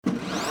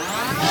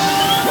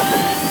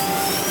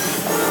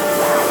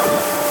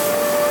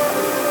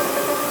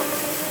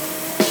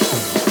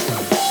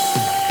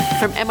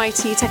From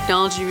MIT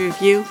Technology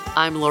Review,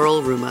 I'm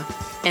Laurel Ruma,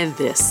 and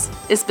this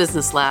is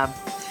Business Lab,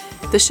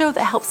 the show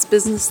that helps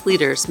business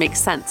leaders make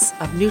sense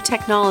of new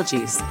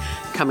technologies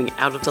coming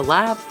out of the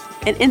lab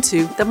and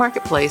into the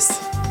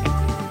marketplace.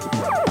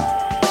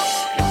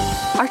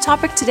 Our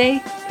topic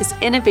today is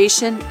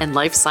innovation and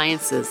life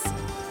sciences.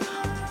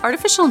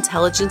 Artificial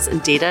intelligence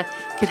and data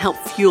can help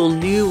fuel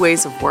new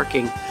ways of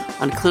working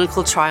on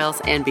clinical trials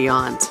and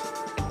beyond.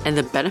 And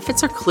the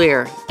benefits are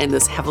clear in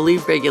this heavily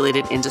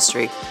regulated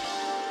industry.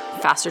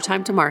 Faster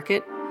time to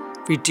market,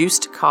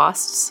 reduced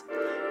costs,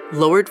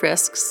 lowered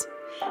risks,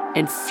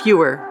 and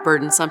fewer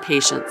burdens on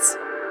patients.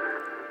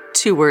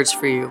 2 words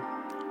for you: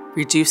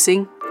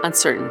 reducing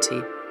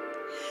uncertainty.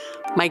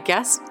 My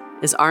guest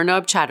is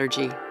Arnab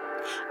Chatterjee,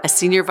 a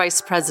Senior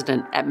Vice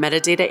President at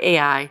Medidata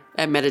AI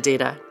at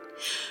Medidata.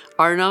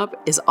 Arnab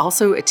is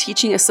also a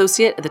teaching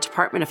associate at the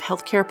Department of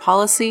Healthcare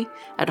Policy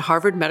at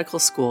Harvard Medical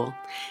School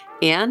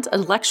and a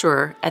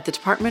lecturer at the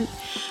Department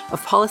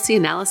of Policy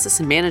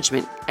Analysis and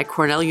Management at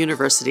Cornell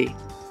University.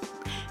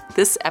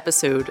 This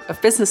episode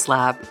of Business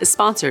Lab is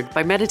sponsored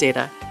by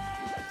Medidata.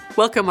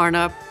 Welcome,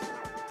 Arnab.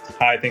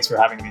 Hi, thanks for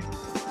having me.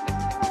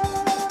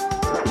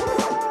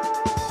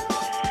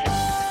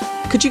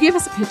 Could you give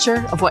us a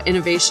picture of what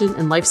innovation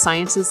in life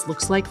sciences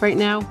looks like right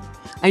now?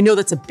 I know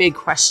that's a big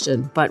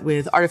question, but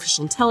with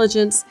artificial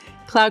intelligence,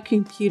 cloud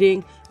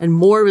computing, and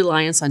more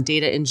reliance on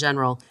data in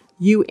general,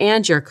 you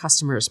and your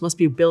customers must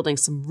be building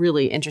some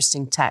really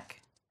interesting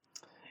tech.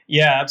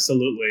 Yeah,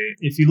 absolutely.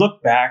 If you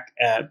look back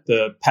at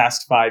the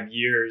past 5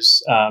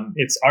 years,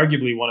 it's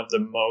arguably one of the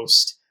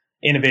most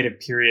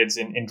innovative periods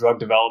in drug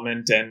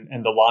development and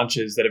the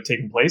launches that have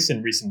taken place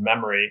in recent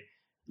memory.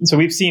 And so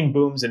we've seen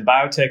booms in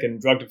biotech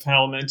and drug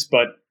development,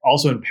 but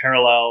also in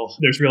parallel,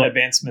 there's real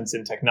advancements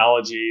in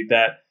technology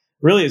that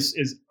really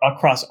is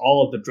across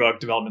all of the drug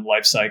development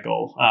life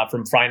cycle,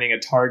 from finding a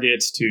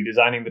target to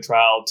designing the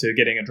trial to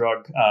getting a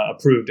drug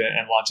approved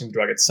and launching the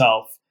drug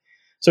itself.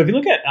 So if you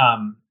look at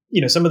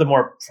some of the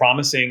more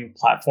promising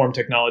platform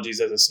technologies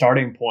as a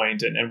starting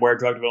point and where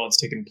drug development's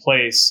taken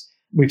place,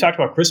 we've talked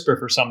about CRISPR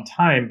for some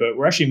time, but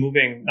we're actually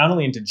moving not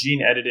only into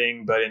gene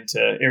editing, but into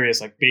areas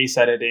like base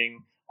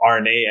editing,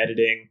 RNA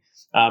editing.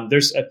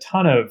 There's a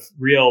ton of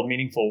real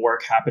meaningful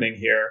work happening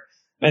here.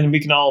 And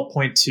we can all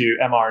point to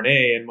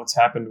mRNA and what's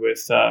happened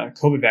with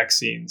COVID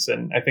vaccines.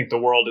 And I think the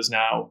world is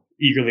now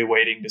eagerly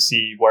waiting to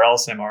see where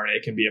else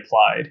mRNA can be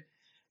applied.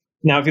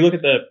 Now, if you look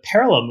at the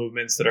parallel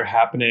movements that are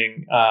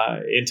happening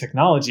in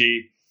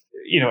technology,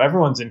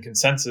 everyone's in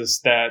consensus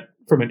that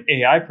from an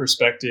AI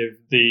perspective,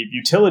 the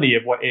utility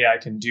of what AI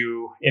can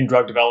do in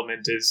drug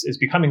development is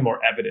becoming more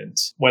evident.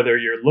 Whether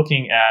you're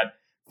looking at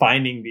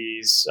finding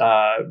these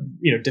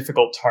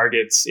difficult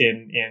targets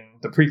in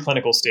the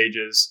preclinical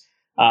stages,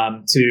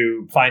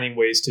 to finding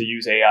ways to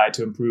use AI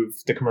to improve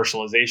the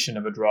commercialization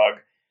of a drug.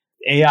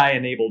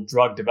 AI-enabled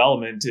drug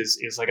development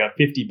is like a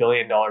 $50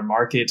 billion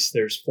market.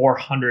 There's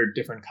 400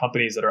 different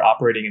companies that are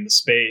operating in the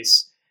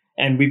space.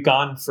 And we've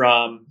gone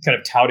from kind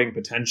of touting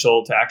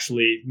potential to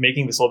actually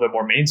making this a little bit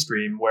more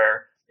mainstream,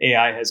 where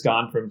AI has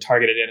gone from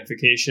target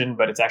identification,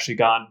 but it's actually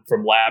gone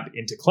from lab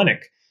into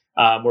clinic,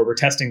 where we're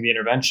testing the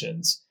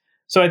interventions.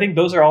 So I think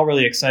those are all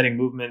really exciting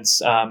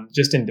movements,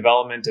 just in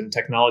development and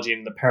technology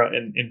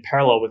in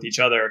parallel with each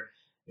other.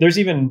 There's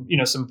even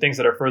some things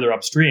that are further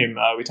upstream.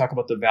 We talk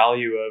about the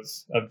value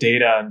of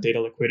data and data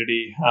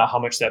liquidity, how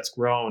much that's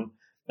grown.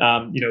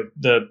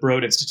 The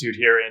Broad Institute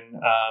here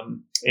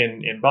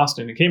in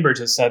Boston and Cambridge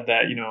has said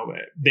that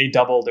they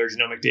double their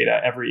genomic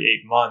data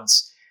every 8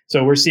 months.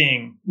 So we're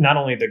seeing not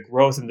only the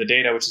growth in the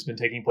data, which has been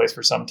taking place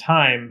for some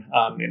time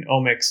in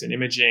omics and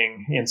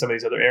imaging and some of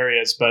these other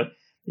areas, but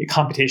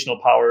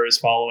computational power is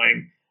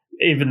following.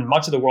 Even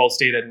much of the world's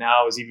data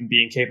now is even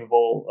being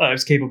capable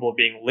of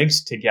being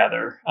linked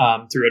together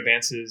through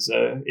advances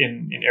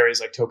in areas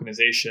like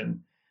tokenization.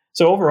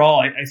 So overall,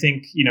 I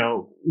think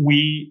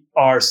we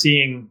are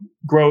seeing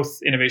growth,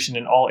 innovation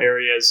in all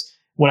areas.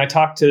 When I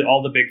talk to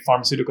all the big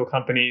pharmaceutical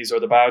companies or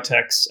the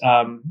biotechs,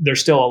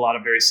 there's still a lot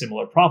of very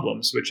similar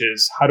problems, which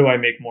is how do I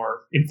make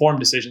more informed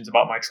decisions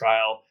about my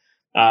trial?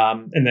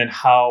 And then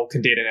how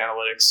can data and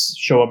analytics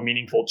show a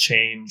meaningful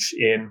change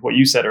in what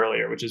you said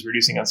earlier, which is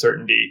reducing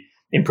uncertainty,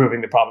 improving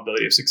the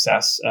probability of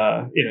success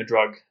in a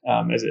drug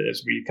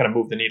as we kind of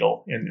move the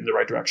needle in the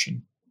right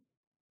direction.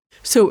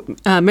 So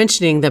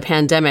mentioning the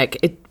pandemic,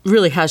 it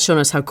really has shown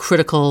us how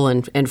critical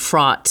and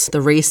fraught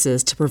the race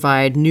is to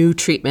provide new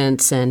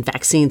treatments and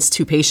vaccines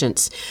to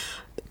patients.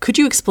 Could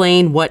you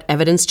explain what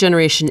evidence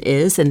generation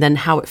is and then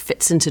how it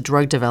fits into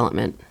drug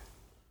development?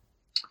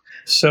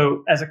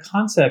 So as a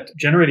concept,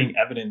 generating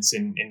evidence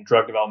in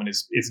drug development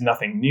is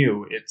nothing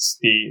new. It's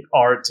the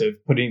art of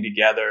putting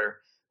together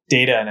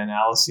data and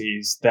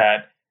analyses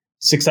that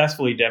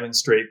successfully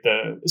demonstrate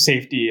the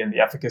safety and the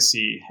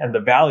efficacy and the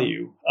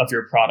value of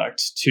your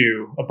product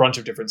to a bunch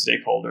of different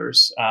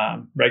stakeholders,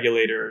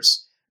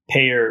 regulators,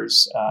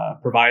 payers,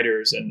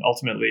 providers, and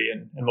ultimately,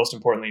 and most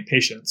importantly,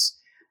 patients.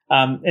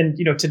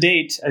 To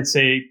date, I'd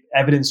say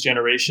evidence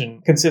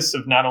generation consists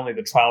of not only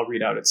the trial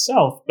readout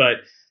itself, but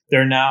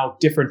there are now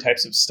different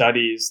types of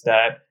studies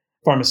that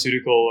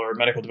pharmaceutical or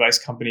medical device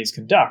companies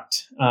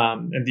conduct.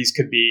 And these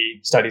could be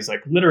studies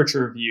like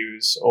literature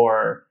reviews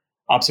or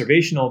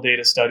observational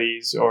data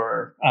studies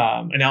or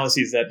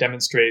analyses that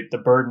demonstrate the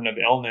burden of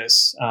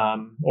illness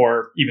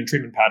or even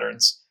treatment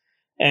patterns.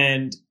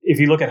 And if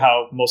you look at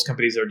how most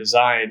companies are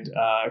designed,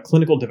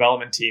 clinical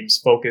development teams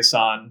focus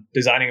on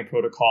designing a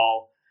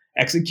protocol,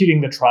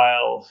 executing the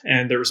trial,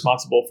 and they're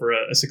responsible for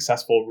a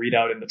successful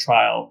readout in the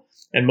trial.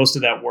 And most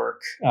of that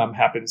work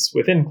happens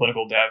within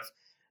clinical dev.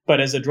 But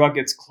as a drug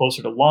gets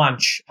closer to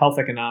launch, health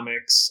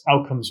economics,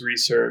 outcomes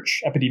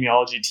research,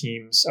 epidemiology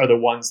teams are the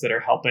ones that are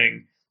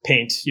helping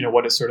paint,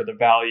 what is sort of the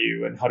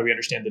value and how do we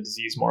understand the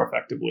disease more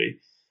effectively.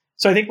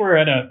 So I think we're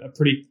at a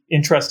pretty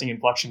interesting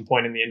inflection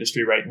point in the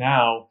industry right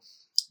now.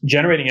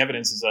 Generating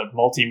evidence is a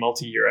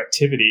multi-year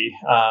activity,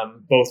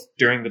 both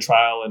during the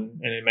trial and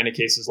in many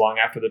cases long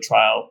after the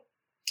trial.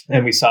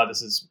 And we saw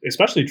this is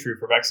especially true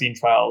for vaccine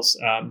trials,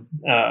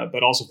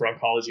 but also for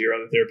oncology or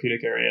other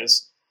therapeutic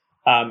areas.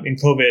 In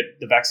COVID,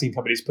 the vaccine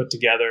companies put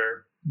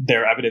together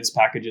their evidence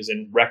packages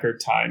in record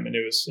time, and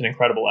it was an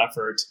incredible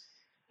effort.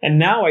 And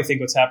now I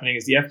think what's happening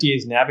is the FDA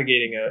is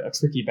navigating a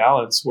tricky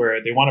balance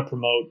where they want to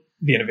promote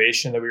the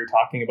innovation that we were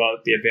talking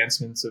about, the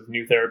advancements of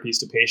new therapies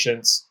to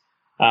patients.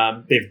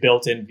 They've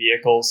built in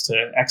vehicles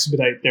to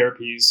expedite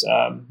therapies,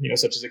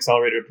 such as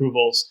accelerated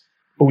approvals.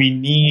 But we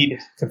need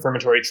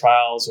confirmatory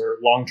trials or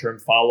long-term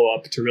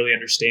follow-up to really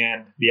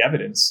understand the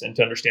evidence and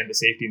to understand the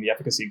safety and the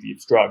efficacy of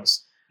these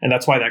drugs. And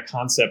that's why that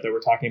concept that we're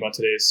talking about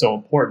today is so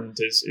important,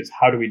 is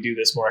how do we do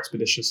this more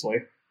expeditiously?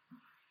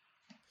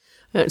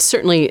 It's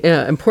certainly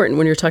important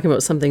when you're talking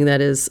about something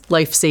that is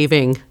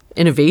life-saving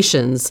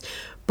innovations.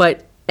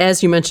 But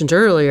as you mentioned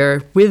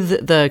earlier,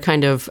 with the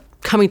kind of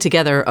coming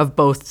together of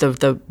both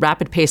the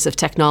rapid pace of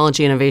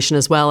technology innovation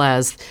as well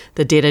as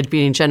the data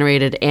being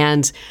generated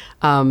and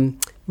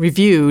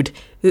reviewed,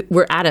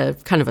 we're at a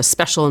kind of a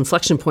special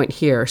inflection point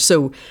here.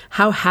 So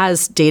how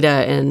has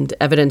data and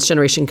evidence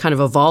generation kind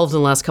of evolved in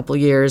the last couple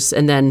of years?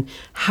 And then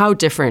how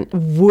different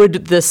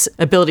would this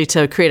ability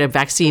to create a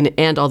vaccine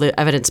and all the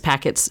evidence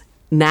packets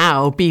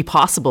now be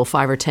possible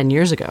 5 or 10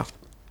 years ago?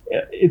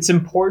 It's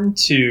important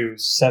to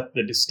set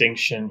the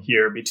distinction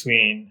here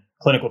between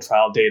clinical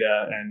trial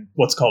data and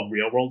what's called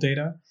real world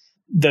data.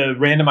 The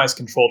randomized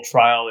controlled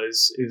trial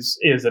is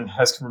and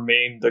has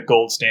remained the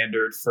gold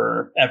standard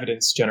for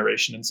evidence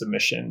generation and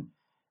submission.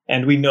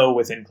 And we know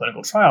within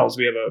clinical trials,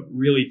 we have a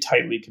really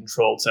tightly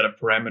controlled set of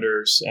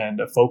parameters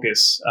and a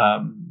focus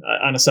on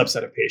a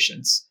subset of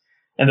patients.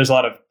 And there's a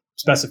lot of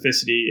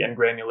specificity and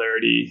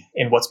granularity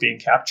in what's being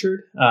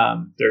captured.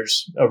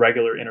 There's a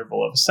regular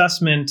interval of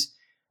assessment.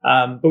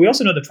 But we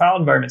also know the trial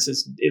environment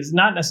is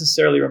not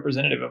necessarily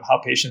representative of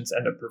how patients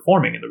end up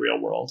performing in the real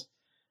world.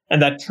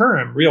 And that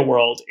term, real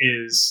world,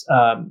 is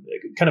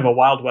kind of a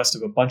wild west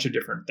of a bunch of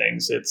different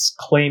things. It's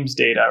claims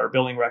data or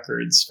billing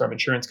records from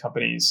insurance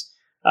companies.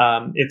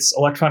 It's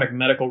electronic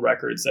medical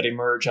records that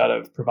emerge out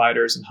of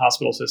providers and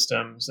hospital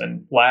systems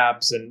and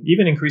labs, and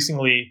even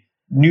increasingly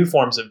new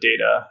forms of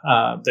data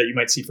that you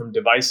might see from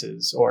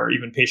devices or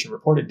even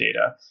patient-reported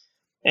data.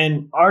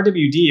 And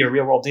RWD, or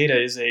real-world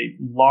data, is a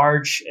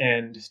large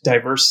and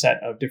diverse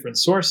set of different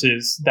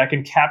sources that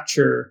can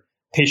capture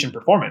patient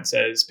performance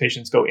as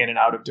patients go in and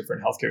out of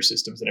different healthcare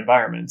systems and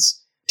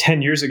environments.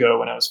 10 years ago,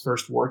 when I was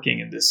first working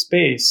in this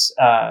space,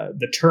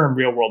 the term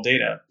real-world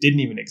data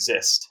didn't even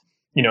exist.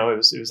 It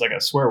was like a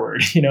swear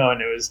word,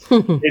 and it was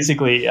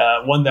basically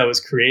one that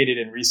was created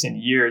in recent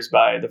years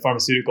by the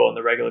pharmaceutical and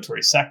the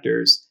regulatory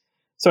sectors.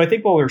 So I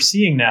think what we're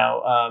seeing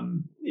now,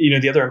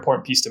 the other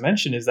important piece to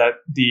mention is that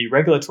the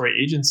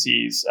regulatory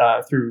agencies,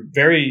 through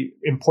very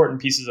important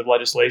pieces of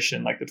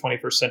legislation like the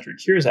 21st Century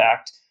Cures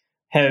Act,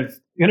 have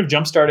kind of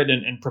jump-started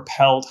and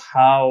propelled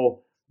how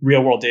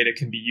real-world data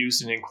can be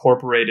used and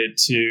incorporated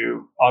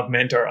to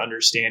augment our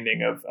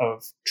understanding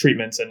of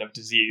treatments and of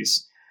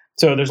disease.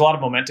 So there's a lot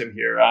of momentum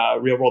here.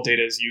 Real-world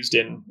data is used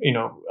in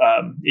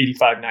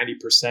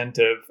 85-90%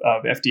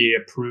 of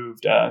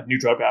FDA-approved new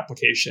drug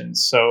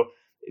applications. So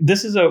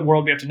this is a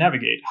world we have to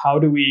navigate. How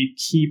do we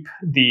keep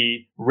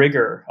the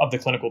rigor of the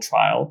clinical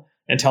trial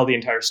and tell the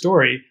entire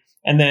story?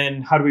 And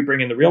then how do we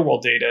bring in the real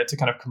world data to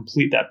kind of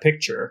complete that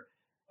picture?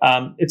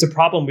 It's a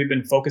problem we've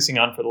been focusing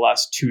on for the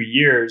last 2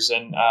 years.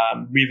 And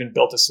we even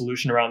built a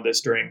solution around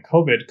this during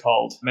COVID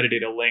called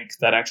Metadata Link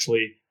that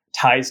actually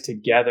ties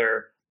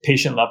together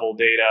patient level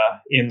data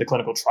in the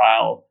clinical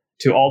trial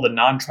to all the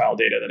non-trial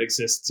data that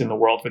exists in the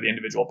world for the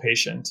individual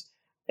patient.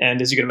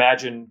 And as you can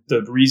imagine,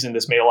 the reason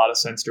this made a lot of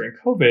sense during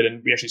COVID,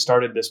 and we actually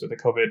started this with a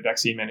COVID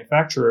vaccine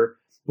manufacturer,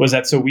 was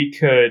that so we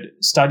could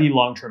study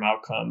long-term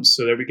outcomes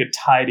so that we could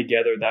tie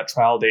together that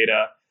trial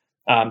data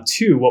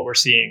to what we're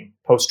seeing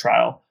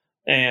post-trial.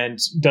 And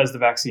does the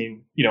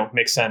vaccine,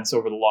 make sense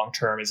over the long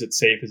term? Is it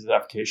safe? Is it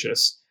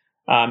efficacious?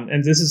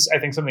 And this is, I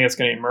think, something that's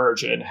going to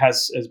emerge and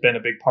has been a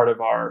big part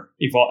of our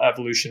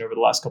evolution over the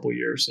last couple of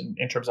years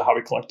in terms of how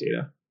we collect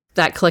data.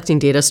 That collecting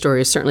data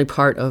story is certainly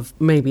part of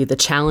maybe the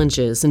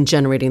challenges in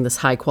generating this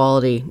high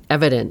quality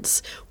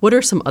evidence. What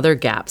are some other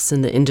gaps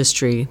in the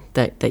industry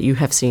that you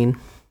have seen?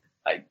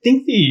 I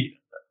think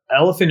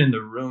elephant in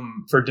the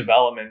room for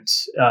development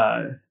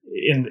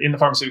in the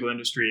pharmaceutical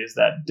industry is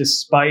that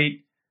despite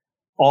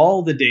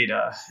all the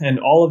data and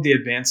all of the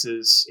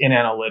advances in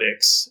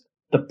analytics,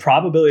 the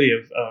probability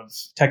of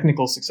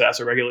technical success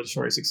or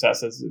regulatory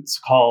success, as it's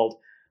called,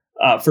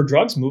 for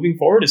drugs moving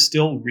forward is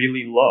still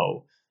really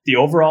low. The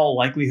overall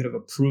likelihood of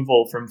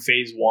approval from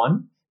phase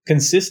 1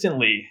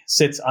 consistently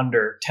sits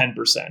under 10%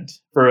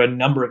 for a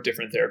number of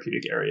different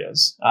therapeutic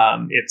areas.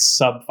 It's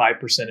sub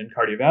 5% in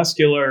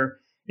cardiovascular.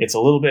 It's a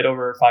little bit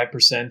over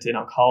 5% in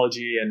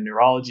oncology and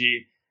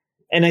neurology.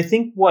 And I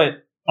think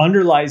what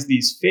underlies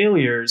these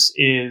failures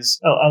is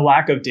a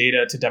lack of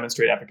data to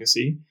demonstrate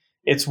efficacy.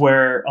 It's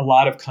where a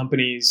lot of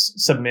companies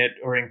submit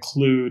or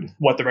include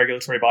what the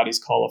regulatory bodies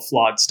call a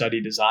flawed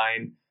study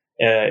design,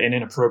 an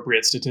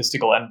inappropriate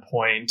statistical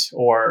endpoint,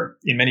 or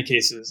in many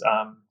cases,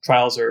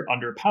 trials are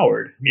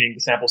underpowered, meaning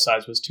the sample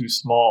size was too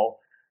small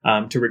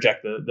to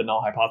reject the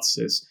null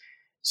hypothesis.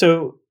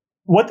 So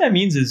what that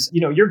means is,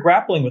 you're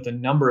grappling with a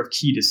number of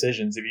key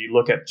decisions if you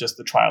look at just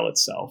the trial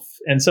itself.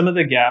 And some of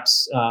the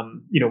gaps,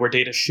 where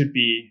data should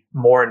be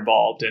more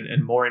involved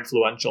and more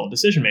influential in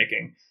decision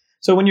making.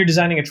 So when you're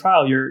designing a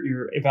trial,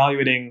 you're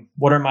evaluating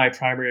what are my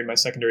primary and my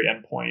secondary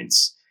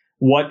endpoints.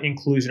 What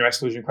inclusion or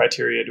exclusion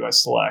criteria do I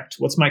select?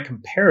 What's my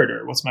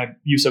comparator? What's my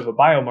use of a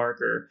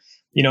biomarker?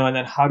 And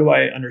then how do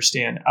I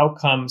understand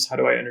outcomes? How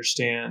do I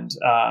understand,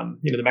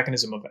 the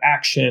mechanism of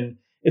action?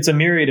 It's a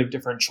myriad of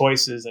different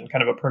choices and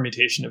kind of a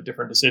permutation of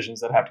different decisions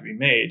that have to be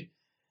made.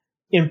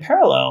 In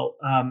parallel,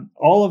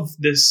 all of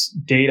this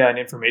data and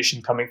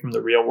information coming from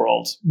the real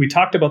world, we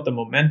talked about the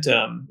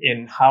momentum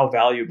in how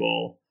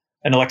valuable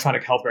an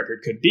electronic health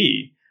record could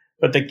be.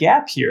 But the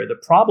gap here, the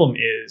problem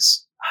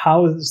is,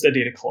 how is the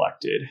data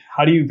collected?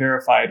 How do you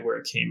verify where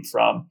it came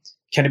from?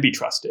 Can it be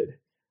trusted?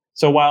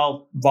 So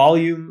while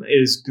volume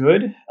is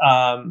good,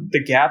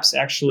 the gaps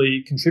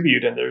actually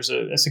contribute, and there's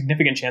a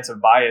significant chance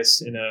of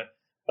bias in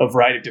a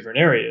variety of different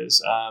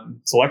areas.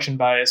 Selection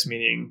bias,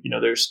 meaning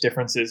there's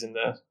differences in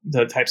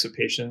the types of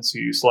patients who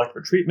you select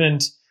for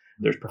treatment.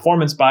 There's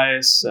performance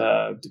bias,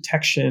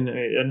 detection,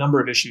 a number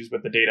of issues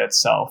with the data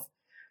itself.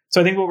 So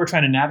I think what we're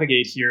trying to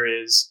navigate here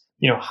is,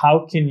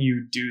 how can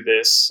you do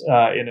this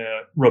in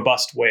a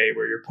robust way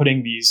where you're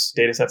putting these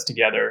data sets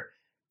together,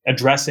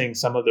 addressing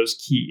some of those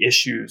key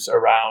issues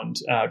around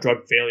drug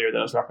failure that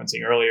I was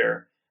referencing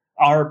earlier.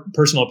 Our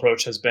personal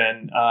approach has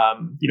been,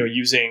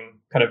 using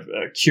kind of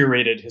a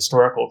curated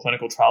historical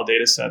clinical trial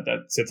data set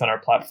that sits on our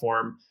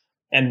platform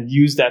and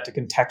use that to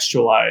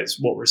contextualize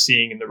what we're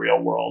seeing in the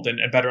real world and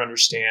better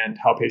understand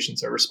how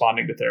patients are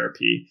responding to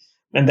therapy.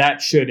 And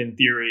that should, in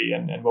theory,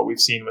 and what we've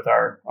seen with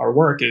our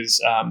work is,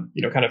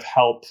 kind of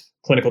help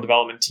clinical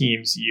development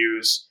teams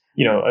use,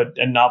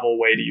 a novel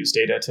way to use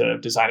data to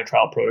design a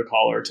trial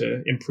protocol or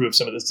to improve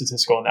some of the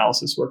statistical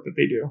analysis work that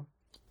they do.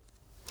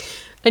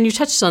 And you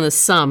touched on this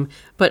some,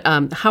 but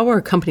how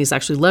are companies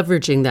actually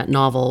leveraging that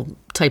novel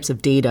types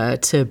of data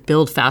to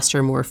build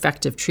faster, more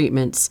effective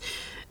treatments?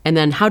 And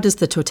then how does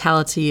the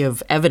totality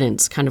of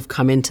evidence kind of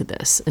come into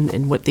this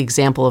and what the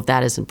example of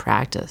that is in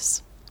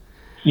practice?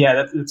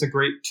 Yeah, that's a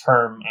great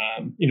term,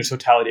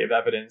 totality of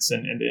evidence.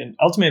 And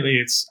ultimately,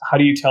 it's how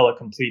do you tell a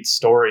complete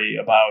story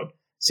about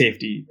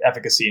safety,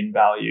 efficacy, and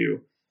value?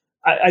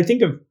 I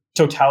think of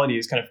totality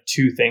as kind of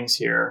two things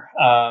here.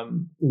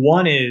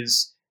 One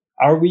is,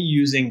 are we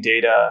using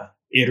data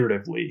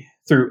iteratively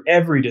through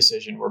every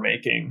decision we're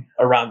making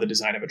around the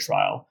design of a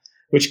trial,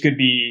 which could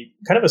be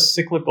kind of a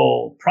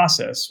cyclical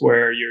process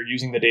where you're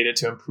using the data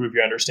to improve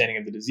your understanding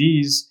of the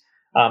disease,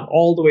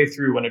 all the way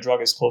through when a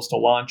drug is close to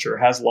launch or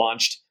has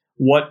launched.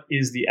 What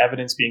is the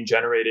evidence being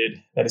generated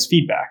that is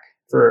feedback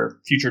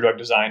for future drug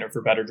design or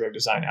for better drug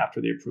design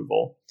after the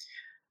approval?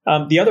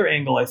 The other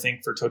angle, I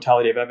think, for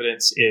totality of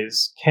evidence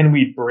is, can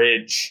we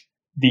bridge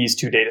these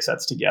two data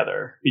sets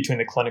together between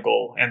the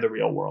clinical and the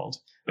real world?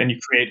 And you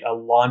create a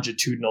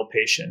longitudinal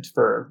patient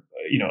for,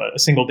 a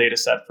single data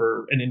set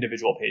for an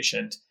individual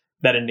patient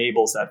that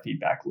enables that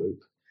feedback loop.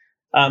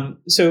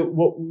 So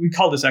what we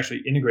call this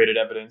actually integrated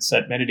evidence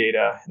at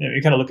Medidata. We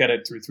kind of look at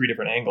it through three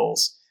different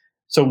angles.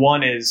 So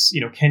one is,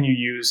 can you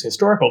use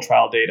historical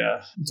trial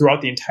data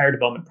throughout the entire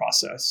development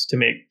process to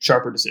make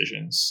sharper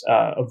decisions,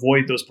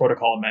 avoid those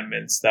protocol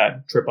amendments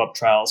that trip up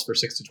trials for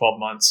 6 to 12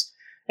 months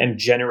and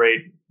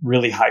generate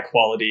really high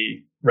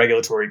quality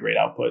regulatory grade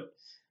output?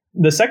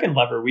 The second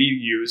lever we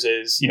use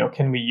is,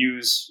 can we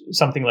use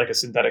something like a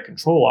synthetic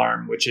control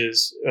arm, which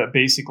is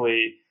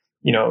basically,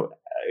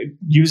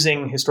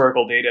 using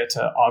historical data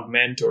to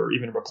augment or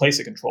even replace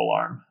a control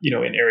arm,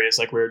 in areas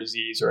like rare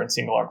disease or in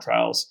single arm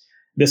trials.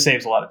 This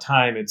saves a lot of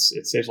time. It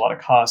saves a lot of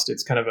cost.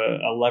 It's kind of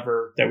a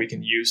lever that we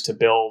can use to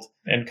build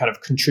and kind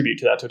of contribute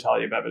to that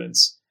totality of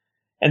evidence.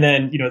 And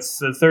then,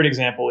 the third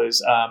example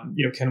is,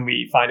 can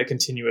we find a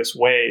continuous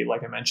way,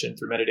 like I mentioned,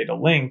 through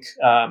Medidata Link,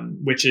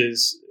 which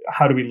is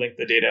how do we link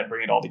the data and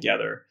bring it all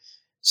together?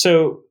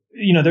 So,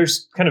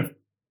 there's kind of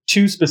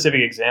two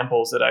specific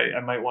examples that I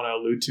might want to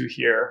allude to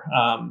here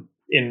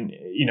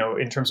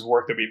in terms of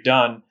work that we've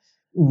done.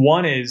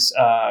 One is,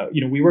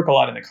 we work a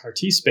lot in the CAR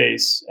T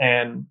space,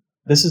 and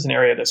This is an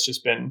area that's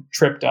just been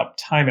tripped up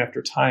time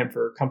after time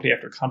for company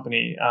after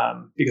company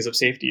because of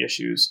safety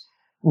issues.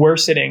 We're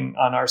sitting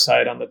on our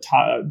side on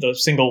the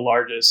single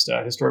largest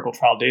historical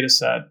trial data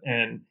set,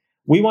 and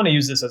we want to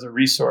use this as a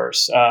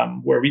resource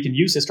where we can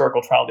use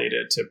historical trial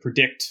data to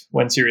predict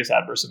when serious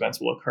adverse events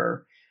will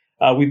occur.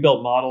 We've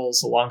built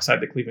models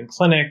alongside the Cleveland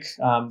Clinic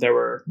that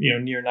were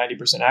near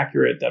 90%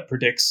 accurate that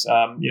predicts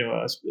a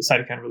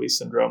cytokine release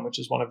syndrome, which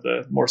is one of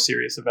the more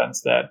serious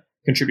events that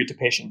contribute to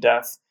patient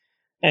death.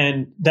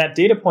 And that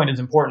data point is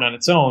important on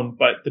its own,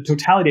 but the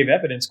totality of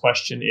evidence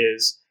question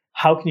is,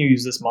 how can you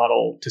use this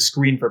model to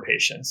screen for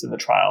patients in the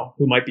trial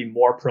who might be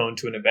more prone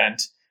to an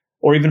event?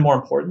 Or even more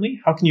importantly,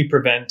 how can you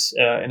prevent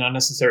an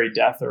unnecessary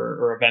death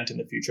or event in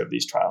the future of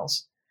these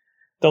trials?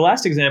 The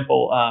last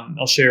example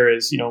I'll share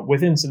is,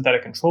 within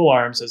synthetic control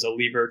arms as a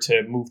lever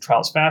to move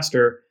trials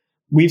faster,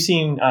 we've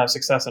seen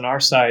success on our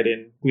side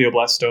in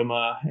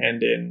glioblastoma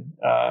and in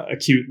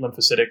acute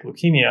lymphocytic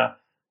leukemia.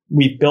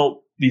 We've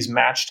built these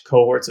matched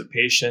cohorts of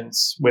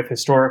patients with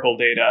historical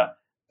data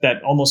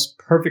that almost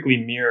perfectly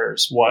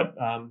mirrors what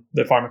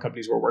the pharma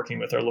companies we're working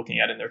with are looking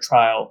at in their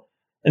trial.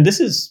 And this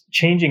is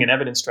changing an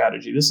evidence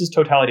strategy. This is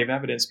totality of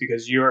evidence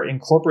because you're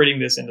incorporating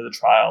this into the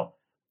trial.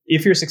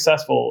 If you're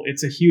successful,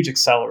 it's a huge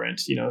accelerant,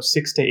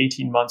 6 to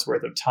 18 months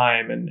worth of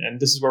time. And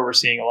this is where we're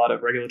seeing a lot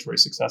of regulatory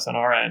success on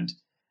our end.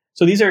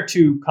 So these are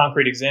two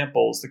concrete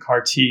examples, the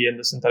CAR T and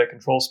the synthetic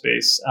control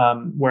space,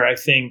 where I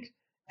think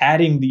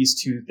adding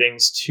these two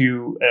things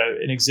to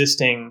an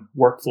existing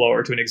workflow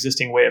or to an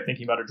existing way of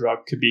thinking about a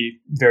drug could be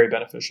very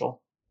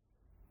beneficial.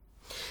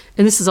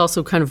 And this is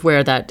also kind of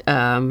where that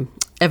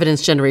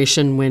evidence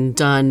generation, when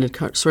done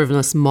sort of in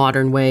this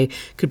modern way,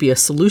 could be a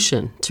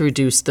solution to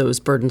reduce those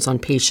burdens on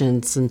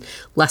patients and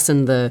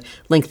lessen the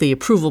lengthy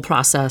approval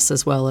process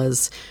as well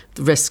as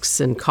the risks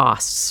and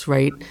costs,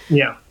 right?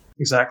 Yeah,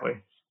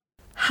 exactly.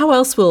 How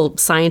else will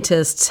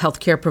scientists,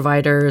 healthcare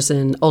providers,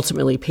 and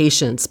ultimately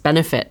patients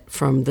benefit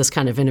from this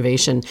kind of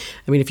innovation?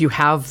 I mean, if you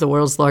have the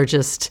world's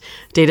largest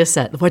data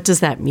set, what does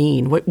that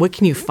mean? What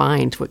can you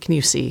find? What can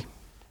you see?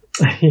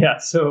 Yeah,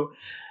 so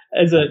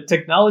as a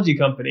technology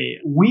company,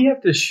 we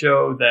have to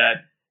show that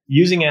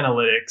using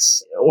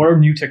analytics or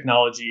new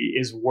technology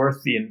is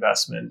worth the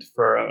investment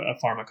for a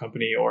pharma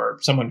company or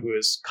someone who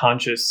is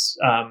conscious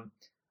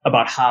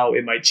about how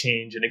it might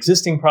change an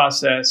existing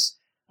process.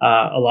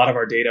 A lot of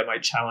our data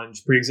might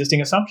challenge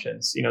pre-existing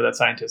assumptions, that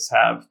scientists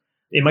have.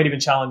 It might even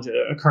challenge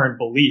a current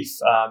belief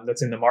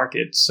that's in the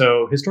market.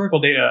 So historical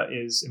data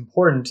is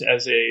important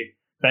as a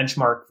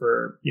benchmark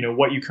for,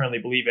 what you currently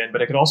believe in,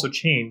 but it could also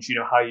change,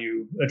 how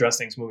you address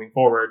things moving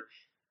forward.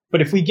 But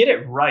if we get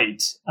it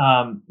right,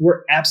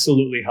 we're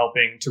absolutely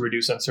helping to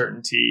reduce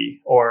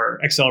uncertainty or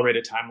accelerate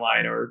a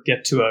timeline or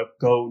get to a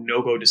go,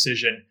 no-go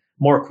decision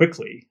more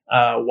quickly.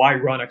 Why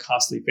run a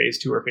costly phase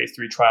 2 or phase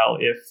 3 trial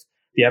if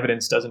the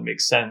evidence doesn't make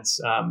sense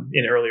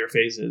in earlier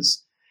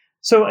phases?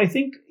 So I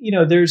think,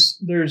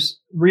 there's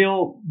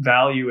real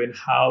value in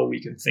how we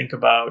can think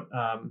about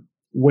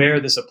where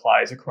this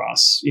applies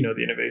across,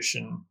 the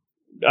innovation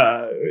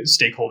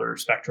stakeholder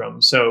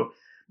spectrum. So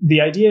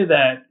the idea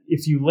that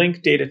if you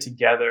link data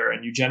together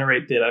and you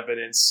generate the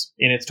evidence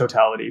in its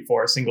totality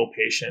for a single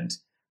patient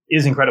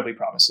is incredibly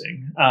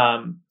promising.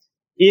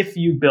 If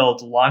you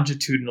build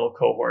longitudinal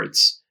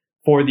cohorts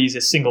for these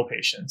as single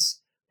patients,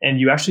 and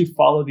you actually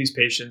follow these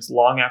patients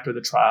long after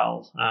the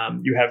trial,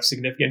 you have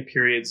significant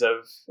periods of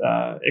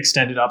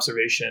extended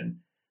observation.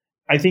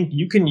 I think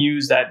you can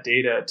use that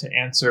data to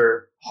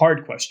answer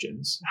hard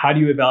questions. How do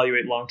you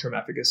evaluate long-term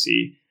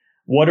efficacy?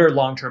 What are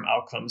long-term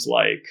outcomes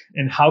like?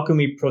 And how can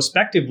we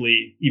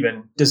prospectively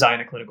even design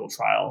a clinical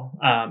trial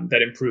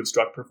that improves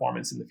drug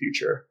performance in the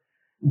future?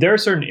 There are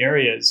certain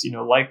areas,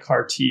 like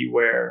CAR T,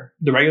 where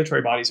the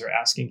regulatory bodies are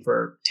asking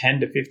for 10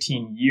 to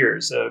 15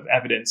 years of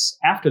evidence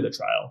after the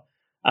trial.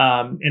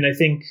 And I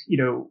think,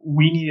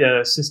 we need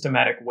a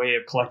systematic way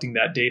of collecting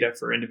that data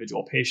for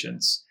individual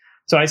patients.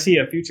 So I see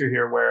a future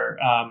here where,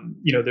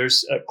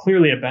 there's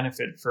clearly a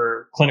benefit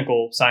for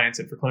clinical science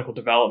and for clinical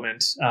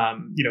development,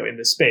 in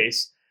this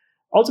space.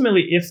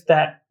 Ultimately, if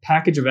that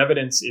package of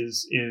evidence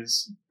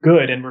is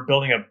good and we're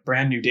building a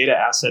brand new data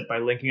asset by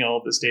linking all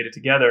of this data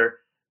together,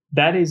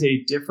 that is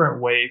a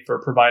different way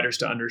for providers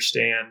to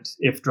understand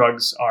if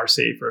drugs are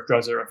safe or if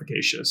drugs are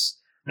efficacious.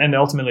 And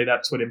ultimately,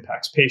 that's what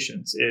impacts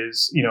patients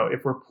is,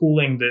 if we're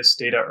pooling this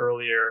data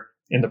earlier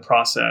in the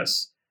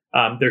process,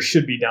 there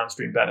should be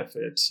downstream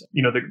benefit.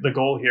 The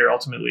goal here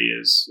ultimately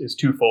is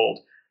twofold.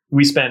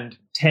 We spend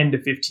 10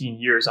 to 15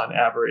 years on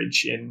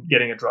average in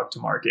getting a drug to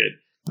market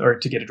or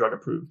to get a drug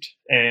approved.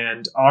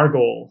 And our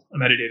goal,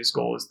 Medidata's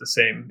goal, is the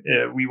same.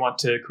 We want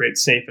to create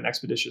safe and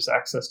expeditious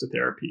access to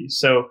therapy.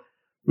 So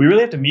we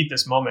really have to meet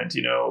this moment,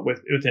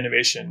 with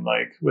innovation.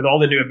 Like with all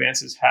the new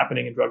advances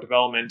happening in drug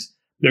development,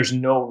 there's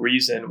no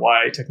reason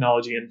why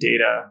technology and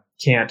data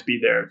can't be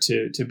there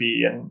to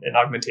be an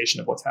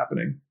augmentation of what's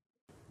happening.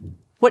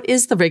 What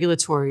is the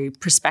regulatory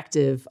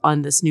perspective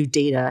on this new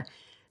data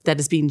that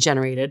is being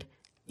generated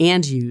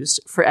and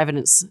used for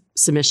evidence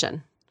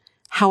submission?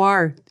 How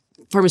are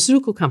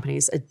pharmaceutical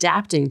companies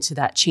adapting to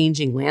that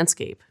changing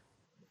landscape?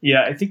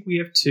 Yeah, I think we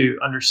have to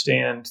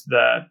understand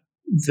that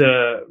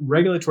the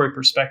regulatory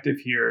perspective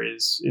here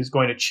is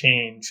going to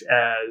change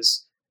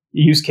as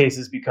use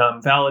cases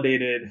become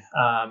validated,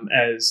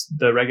 as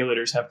the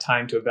regulators have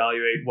time to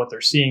evaluate what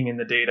they're seeing in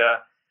the data.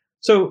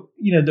 So,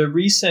 the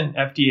recent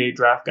FDA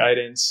draft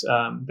guidance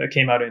that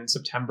came out in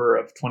September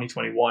of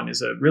 2021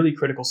 is a really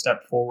critical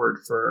step forward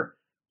for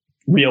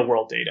real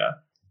world data.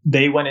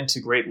 They went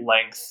into great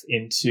length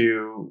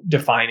into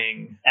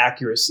defining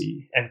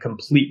accuracy and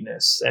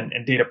completeness and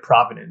data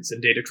provenance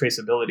and data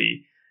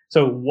traceability.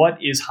 So what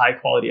is high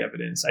quality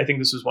evidence? I think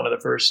this was one of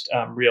the first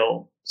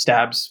real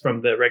stabs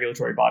from the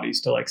regulatory bodies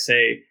to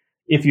say,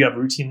 if you have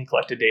routinely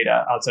collected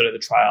data outside of the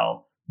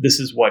trial, this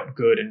is what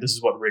good and this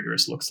is what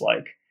rigorous looks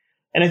like.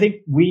 And I think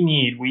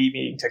we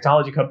being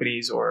technology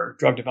companies or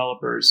drug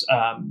developers,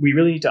 we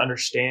really need to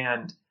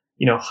understand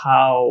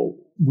how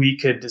we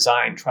could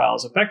design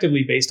trials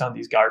effectively based on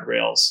these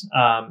guardrails.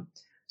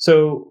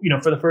 So,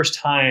 for the first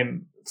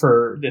time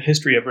for the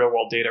history of real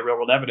world data, real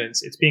world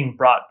evidence, it's being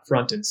brought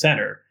front and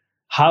center.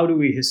 How do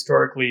we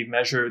historically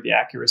measure the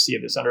accuracy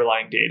of this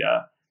underlying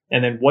data?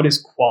 And then what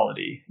is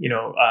quality?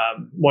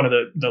 One of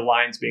the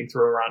lines being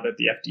thrown around at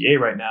the FDA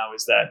right now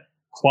is that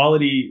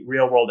quality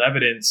real world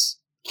evidence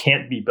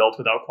can't be built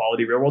without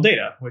quality real world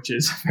data, which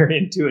is very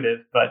intuitive.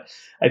 But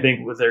I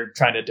think what they're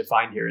trying to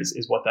define here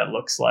is what that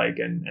looks like.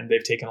 And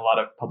they've taken a lot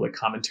of public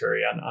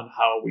commentary on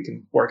how we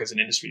can work as an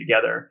industry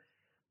together.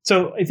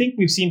 So I think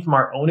we've seen from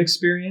our own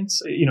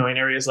experience, in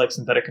areas like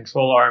synthetic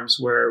control arms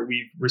where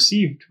we've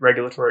received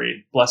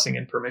regulatory blessing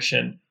and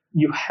permission,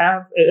 you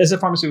have, as a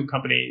pharmaceutical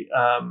company,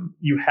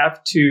 you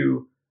have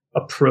to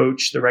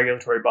approach the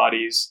regulatory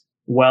bodies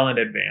well in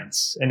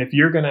advance. And if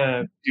you're going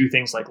to do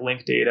things like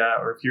link data,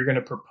 or if you're going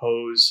to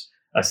propose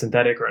a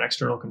synthetic or an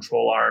external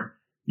control arm,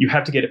 you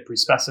have to get it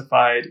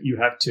pre-specified. You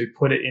have to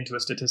put it into a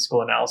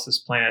statistical analysis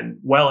plan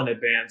well in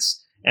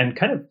advance and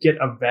kind of get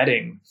a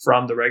vetting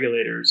from the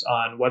regulators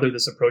on whether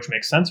this approach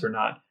makes sense or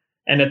not.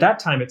 And at that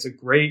time, it's a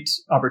great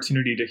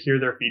opportunity to hear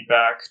their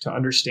feedback, to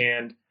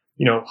understand,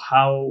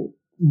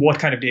 what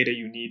kind of data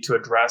you need to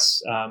address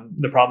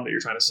the problem that you're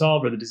trying to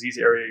solve or the disease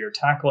area you're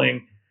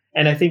tackling.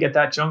 And I think at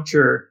that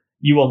juncture,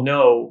 you will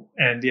know,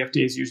 and the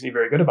FDA is usually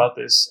very good about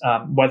this,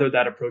 whether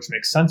that approach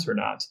makes sense or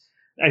not.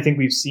 I think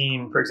we've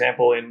seen, for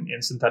example, in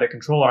synthetic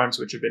control arms,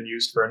 which have been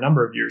used for a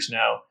number of years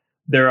now,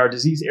 there are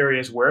disease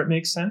areas where it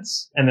makes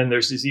sense. And then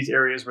there's disease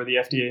areas where the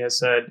FDA has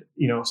said,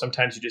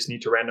 sometimes you just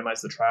need to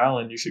randomize the trial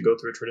and you should go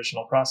through a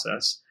traditional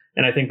process.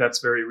 And I think that's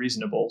very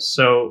reasonable.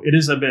 So it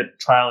is a bit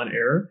trial and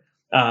error.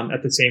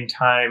 At the same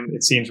time,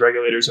 it seems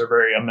regulators are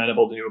very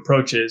amenable to new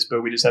approaches,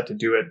 but we just have to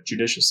do it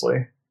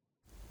judiciously.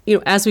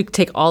 As we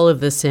take all of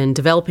this in,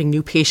 developing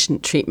new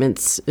patient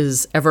treatments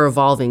is ever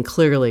evolving,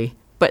 clearly.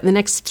 But in the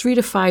next 3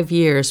 to 5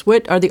 years,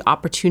 what are the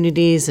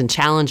opportunities and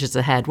challenges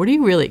ahead? What are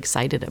you really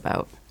excited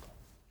about?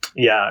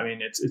 Yeah, I mean,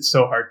 it's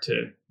so hard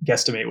to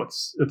guesstimate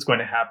what's going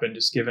to happen,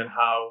 just given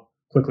how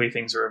quickly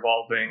things are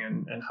evolving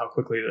and how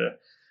quickly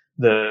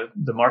the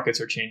markets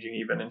are changing,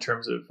 even in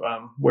terms of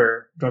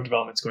where drug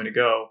development is going to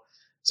go.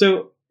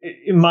 So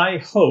my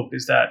hope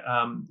is that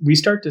we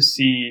start to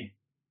see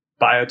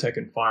biotech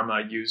and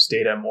pharma use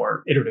data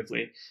more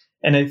iteratively.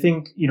 And I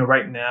think,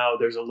 right now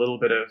there's a little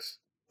bit of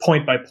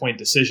point by point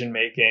decision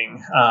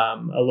making,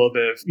 a little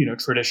bit of,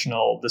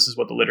 traditional, this is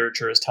what the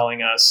literature is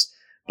telling us.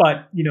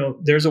 But,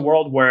 there's a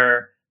world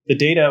where the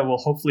data will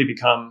hopefully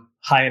become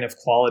high enough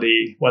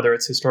quality, whether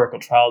it's historical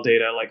trial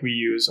data like we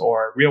use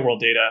or real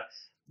world data,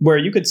 where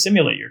you could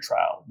simulate your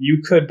trial.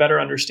 You could better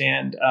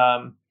understand,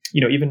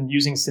 even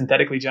using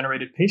synthetically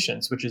generated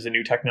patients, which is a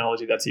new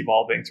technology that's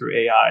evolving through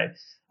AI.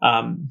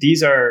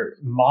 These are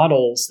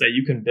models that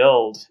you can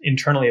build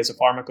internally as a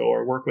pharmaco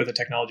or work with a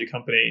technology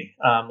company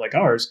like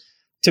ours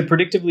to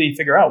predictively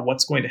figure out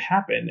what's going to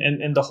happen.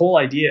 And the whole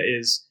idea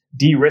is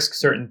de-risk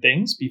certain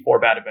things before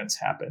bad events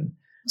happen.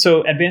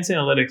 So advanced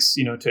analytics,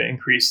 to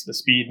increase the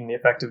speed and the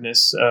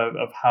effectiveness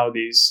of how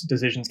these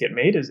decisions get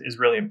made is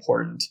really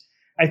important.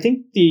 I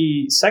think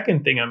the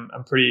second thing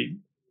I'm pretty,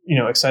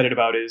 excited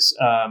about is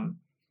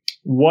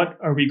what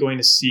are we going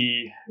to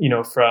see,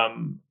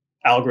 from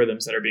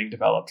algorithms that are being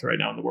developed right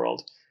now in the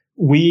world.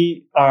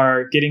 We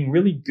are getting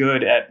really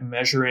good at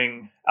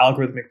measuring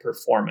algorithmic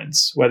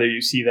performance, whether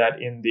you see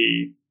that in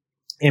the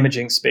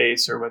imaging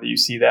space or whether you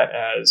see that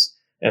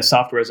as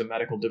software as a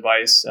medical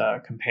device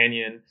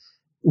companion.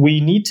 We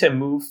need to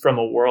move from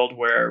a world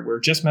where we're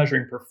just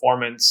measuring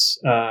performance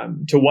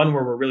to one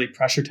where we're really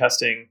pressure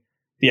testing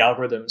the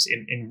algorithms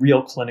in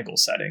real clinical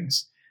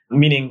settings.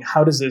 Meaning,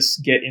 how does this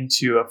get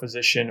into a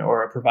physician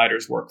or a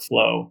provider's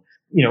workflow?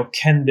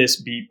 Can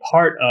this be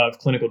part of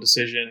clinical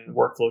decision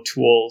workflow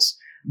tools?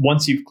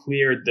 Once you've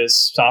cleared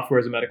this software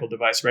as a medical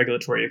device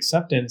regulatory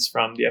acceptance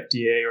from the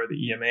FDA or the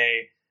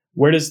EMA,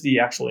 where does the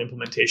actual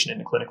implementation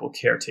into clinical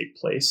care take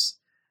place?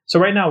 So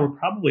right now, we're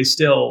probably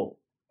still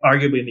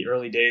arguably in the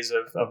early days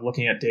of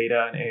looking at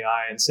data and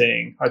AI and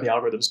saying, are the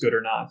algorithms good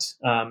or not?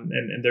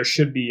 And there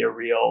should be a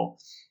real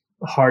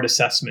hard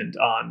assessment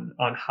on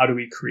how do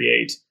we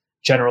create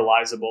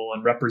generalizable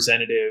and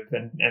representative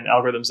and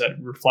algorithms that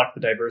reflect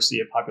the diversity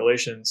of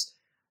populations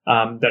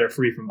that are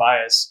free from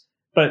bias.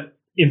 But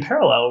in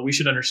parallel, we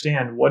should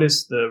understand what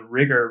is the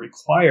rigor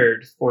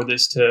required for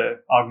this to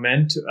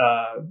augment,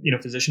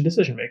 physician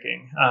decision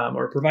making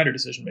or provider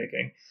decision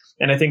making.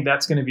 And I think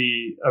that's going to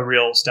be a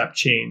real step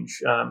change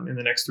in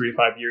the next 3 to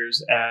 5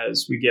 years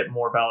as we get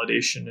more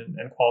validation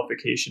and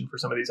qualification for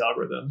some of these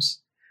algorithms.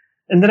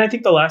 And then I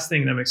think the last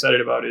thing that I'm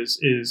excited about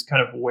is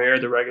kind of where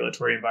the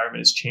regulatory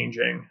environment is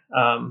changing.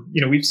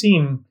 We've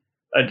seen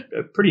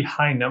a pretty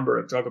high number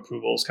of drug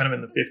approvals, kind of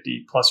in the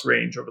 50 plus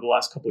range over the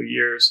last couple of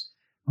years.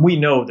 We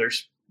know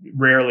there's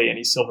rarely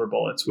any silver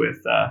bullets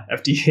with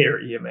FDA or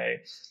EMA,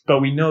 but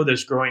we know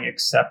there's growing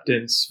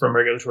acceptance from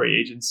regulatory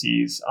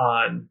agencies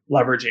on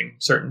leveraging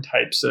certain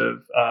types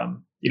of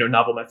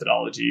novel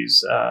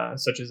methodologies,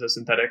 such as a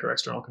synthetic or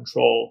external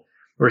control.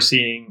 We're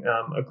seeing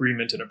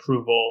agreement and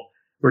approval.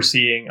 We're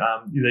seeing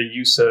the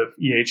use of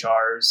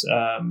EHRs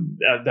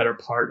that are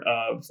part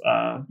of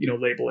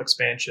label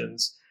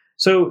expansions.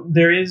 So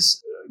there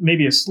is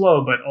maybe a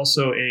slow, but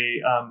also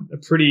a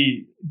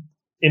pretty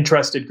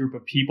interested group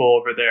of people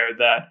over there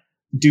that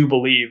do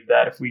believe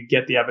that if we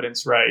get the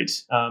evidence right,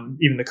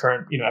 even the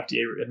current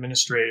FDA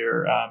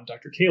administrator,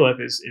 Dr.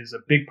 Califf, is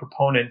a big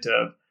proponent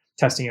of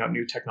testing out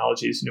new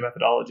technologies, new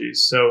methodologies.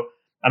 So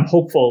I'm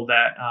hopeful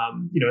that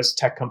as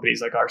tech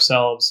companies like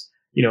ourselves,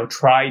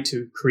 try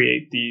to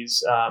create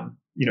these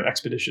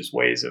expeditious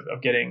ways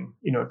of getting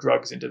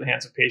drugs into the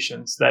hands of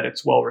patients, that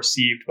it's well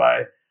received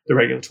by the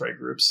regulatory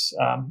groups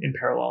in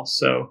parallel.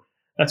 So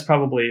that's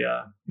probably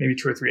maybe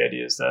 2 or 3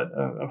 ideas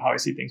of how I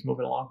see things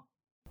moving along.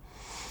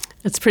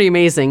 It's pretty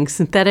amazing.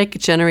 Synthetic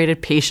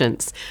generated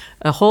patients,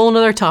 a whole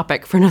other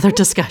topic for another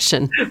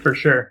discussion. For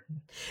sure.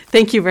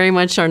 Thank you very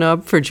much,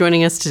 Arnab, for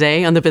joining us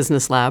today on the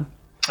Business Lab.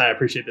 I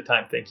appreciate the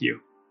time. Thank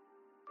you.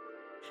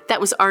 That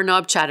was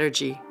Arnab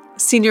Chatterjee,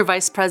 Senior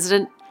Vice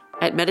President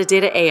at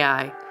Metadata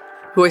AI,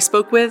 who I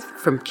spoke with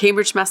from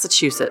Cambridge,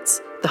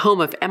 Massachusetts, the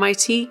home of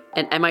MIT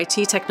and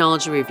MIT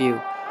Technology Review,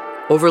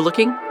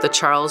 overlooking the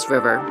Charles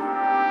River.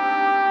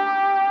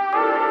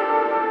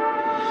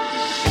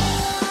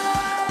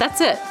 That's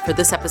it for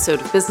this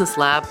episode of Business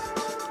Lab.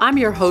 I'm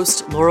your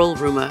host, Laurel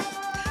Ruma.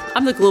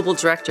 I'm the Global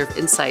Director of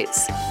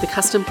Insights, the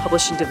custom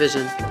publishing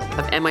division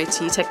of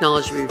MIT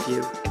Technology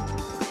Review.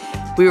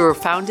 We were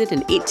founded in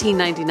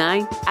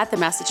 1899 at the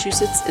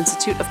Massachusetts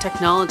Institute of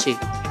Technology,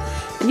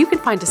 and you can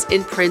find us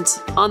in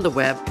print, on the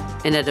web,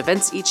 and at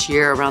events each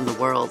year around the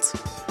world.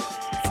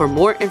 For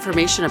more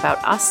information about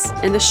us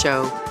and the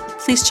show,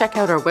 please check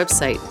out our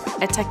website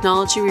at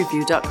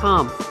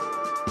technologyreview.com.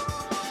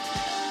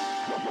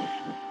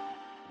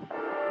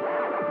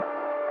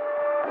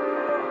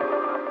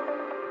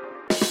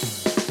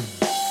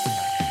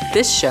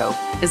 This show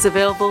is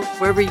available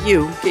wherever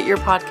you get your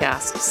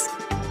podcasts.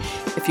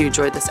 If you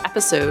enjoyed this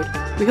episode,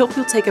 we hope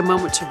you'll take a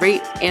moment to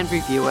rate and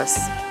review us.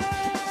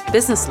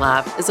 Business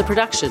Lab is a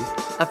production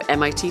of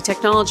MIT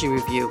Technology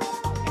Review.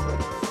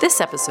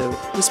 This episode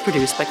was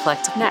produced by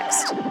Collective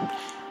Next.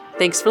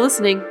 Thanks for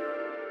listening.